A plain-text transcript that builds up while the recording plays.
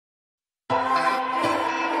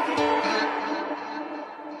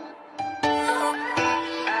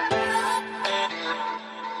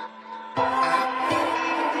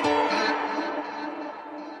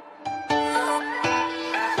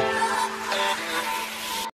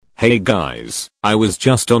Hey guys, I was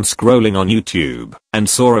just on scrolling on YouTube and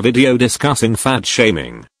saw a video discussing fat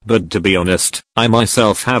shaming, but to be honest, I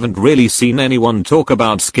myself haven't really seen anyone talk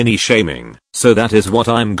about skinny shaming, so that is what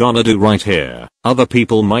I'm gonna do right here. Other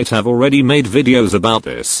people might have already made videos about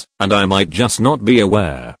this, and I might just not be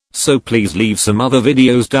aware, so please leave some other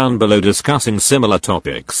videos down below discussing similar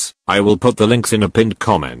topics. I will put the links in a pinned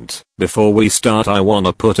comment. Before we start, I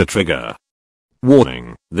wanna put a trigger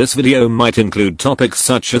warning. This video might include topics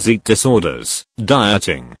such as eat disorders,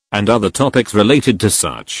 dieting, and other topics related to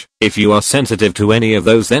such. If you are sensitive to any of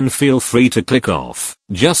those, then feel free to click off.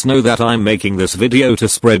 Just know that I'm making this video to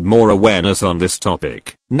spread more awareness on this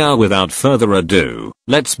topic. Now without further ado,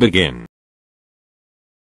 let's begin.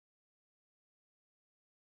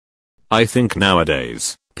 I think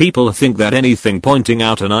nowadays, people think that anything pointing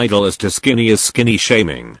out an idol as too skinny is skinny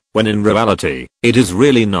shaming, when in reality, it is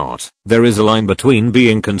really not. There is a line between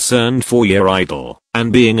being concerned for your idol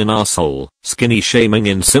and being an asshole. Skinny shaming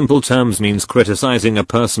in simple terms means criticizing a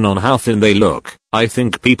person on how thin they look. I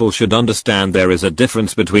think people should understand there is a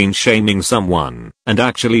difference between shaming someone and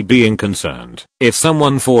actually being concerned. If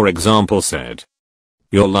someone, for example, said,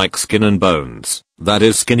 "You're like skin and bones," that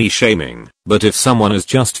is skinny shaming. But if someone is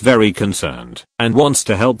just very concerned and wants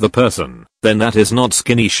to help the person, then that is not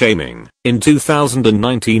skinny shaming. In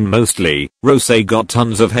 2019 mostly, Rose got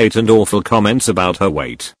tons of hate and awful comments about her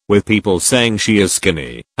weight, with people saying she is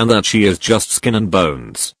skinny and that she is just skin and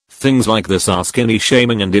bones. Things like this are skinny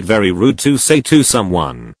shaming and it very rude to say to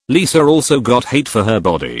someone. Lisa also got hate for her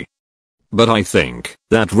body. But I think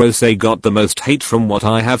that Rose got the most hate from what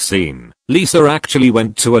I have seen. Lisa actually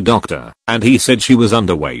went to a doctor and he said she was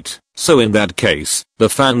underweight. So in that case, the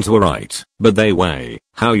fans were right. But the way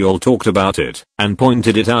how y'all talked about it and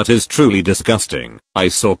pointed it out is truly disgusting. I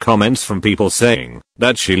saw comments from people saying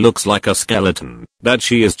that she looks like a skeleton, that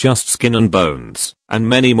she is just skin and bones, and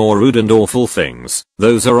many more rude and awful things.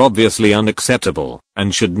 Those are obviously unacceptable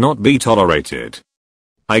and should not be tolerated.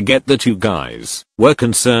 I get that you guys were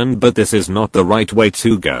concerned, but this is not the right way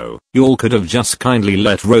to go. Y'all could have just kindly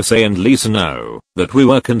let Rose and Lisa know that we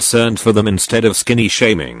were concerned for them instead of skinny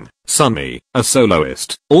shaming. Sunmi, a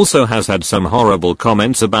soloist, also has had some horrible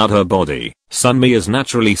comments about her body. Sunmi is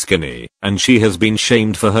naturally skinny, and she has been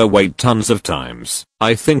shamed for her weight tons of times.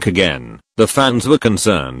 I think again, the fans were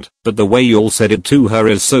concerned, but the way y'all said it to her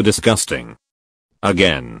is so disgusting.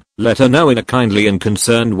 Again, let her know in a kindly and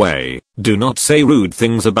concerned way. Do not say rude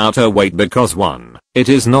things about her weight because 1, it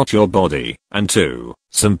is not your body, and 2,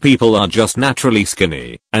 some people are just naturally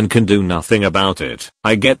skinny and can do nothing about it.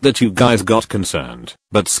 I get that you guys got concerned,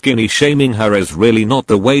 but skinny shaming her is really not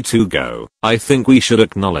the way to go. I think we should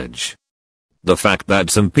acknowledge the fact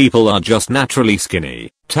that some people are just naturally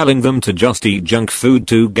skinny. Telling them to just eat junk food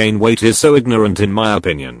to gain weight is so ignorant in my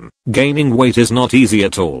opinion. Gaining weight is not easy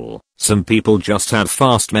at all. Some people just have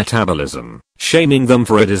fast metabolism. Shaming them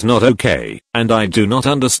for it is not okay, and I do not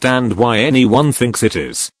understand why anyone thinks it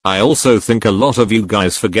is. I also think a lot of you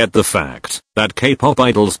guys forget the fact that K-pop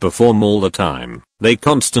idols perform all the time. They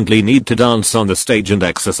constantly need to dance on the stage and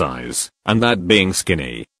exercise, and that being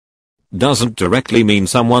skinny doesn't directly mean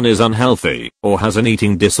someone is unhealthy or has an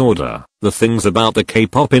eating disorder. The things about the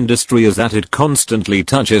K-pop industry is that it constantly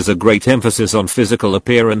touches a great emphasis on physical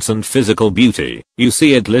appearance and physical beauty. You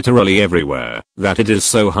see it literally everywhere, that it is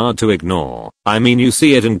so hard to ignore. I mean, you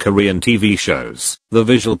see it in Korean TV shows, the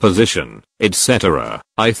visual position, etc.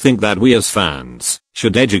 I think that we as fans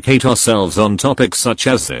should educate ourselves on topics such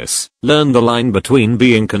as this. Learn the line between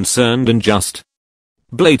being concerned and just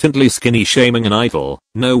blatantly skinny shaming an idol.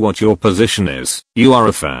 Know what your position is. You are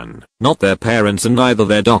a fan, not their parents and neither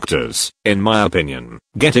their doctors. In my opinion,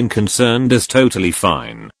 getting concerned is totally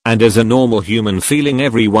fine and is a normal human feeling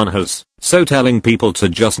everyone has. So telling people to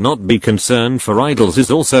just not be concerned for idols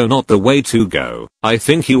is also not the way to go. I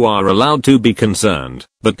think you are allowed to be concerned,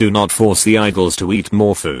 but do not force the idols to eat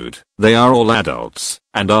more food. They are all adults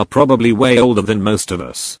and are probably way older than most of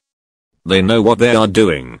us. They know what they are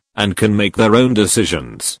doing and can make their own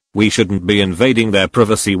decisions. We shouldn't be invading their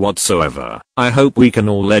privacy whatsoever. I hope we can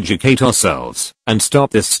all educate ourselves and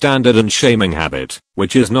stop this standard and shaming habit,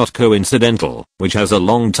 which is not coincidental, which has a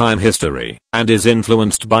long time history and is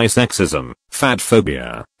influenced by sexism, fat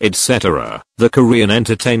phobia, etc. The Korean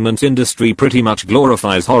entertainment industry pretty much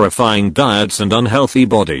glorifies horrifying diets and unhealthy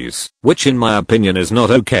bodies, which in my opinion is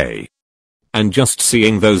not okay. And just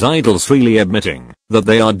seeing those idols freely admitting that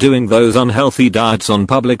they are doing those unhealthy diets on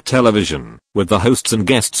public television, with the hosts and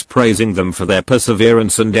guests praising them for their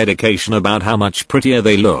perseverance and dedication about how much prettier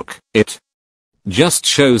they look, it just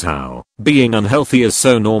shows how being unhealthy is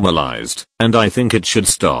so normalized, and I think it should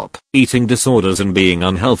stop. Eating disorders and being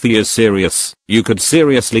unhealthy is serious. You could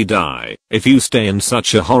seriously die if you stay in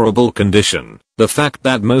such a horrible condition. The fact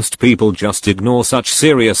that most people just ignore such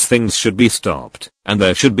serious things should be stopped, and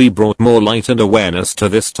there should be brought more light and awareness to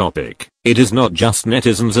this topic. It is not just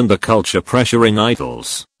netizens and the culture pressuring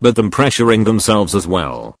idols, but them pressuring themselves as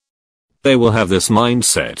well. They will have this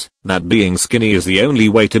mindset that being skinny is the only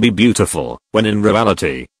way to be beautiful, when in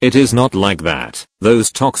reality, it is not like that.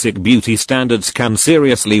 Those toxic beauty standards can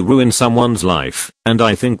seriously ruin someone's life, and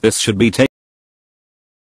I think this should be taken